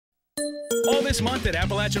All this month at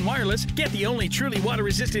Appalachian Wireless, get the only truly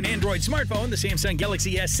water-resistant Android smartphone, the Samsung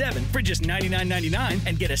Galaxy S7, for just $99.99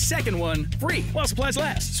 and get a second one free while supplies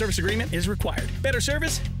last. Service agreement is required. Better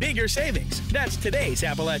service, bigger savings. That's today's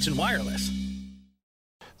Appalachian Wireless.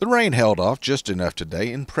 The rain held off just enough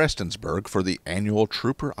today in Prestonsburg for the annual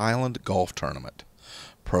Trooper Island Golf Tournament.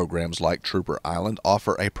 Programs like Trooper Island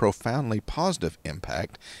offer a profoundly positive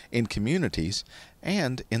impact in communities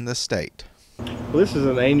and in the state. Well, this is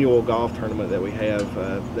an annual golf tournament that we have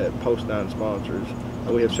that Post 9 sponsors.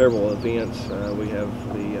 We have several events. We have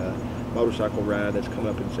the motorcycle ride that's coming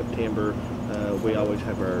up in September. We always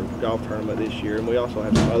have our golf tournament this year, and we also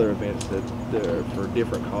have some other events that are for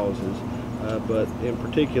different causes. But in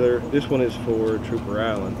particular, this one is for Trooper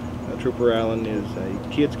Island. Trooper Island is a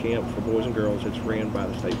kids camp for boys and girls. It's ran by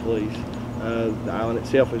the state police. The island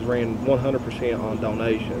itself is ran 100% on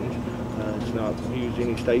donations. It's not used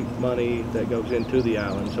any state money that goes into the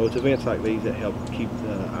island, so it's events like these that help keep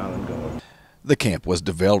the island going. The camp was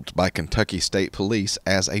developed by Kentucky State Police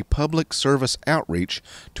as a public service outreach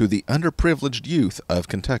to the underprivileged youth of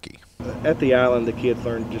Kentucky. At the island, the kids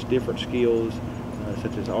learn just different skills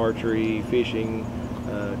such as archery, fishing,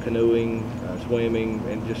 canoeing, swimming,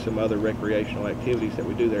 and just some other recreational activities that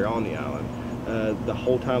we do there on the island. The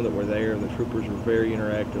whole time that we're there, the troopers are very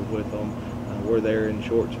interactive with them. We're there in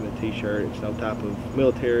shorts and a t-shirt. It's no type of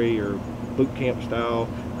military or boot camp style.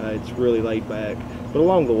 It's really laid back. But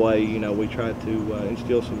along the way, you know, we try to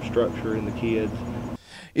instill some structure in the kids.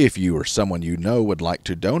 If you or someone you know would like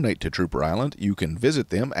to donate to Trooper Island, you can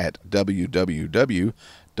visit them at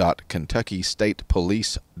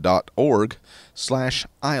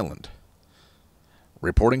www.kentuckystatepolice.org/island.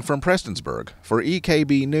 Reporting from Prestonsburg, for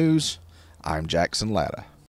EKB News, I'm Jackson Latta.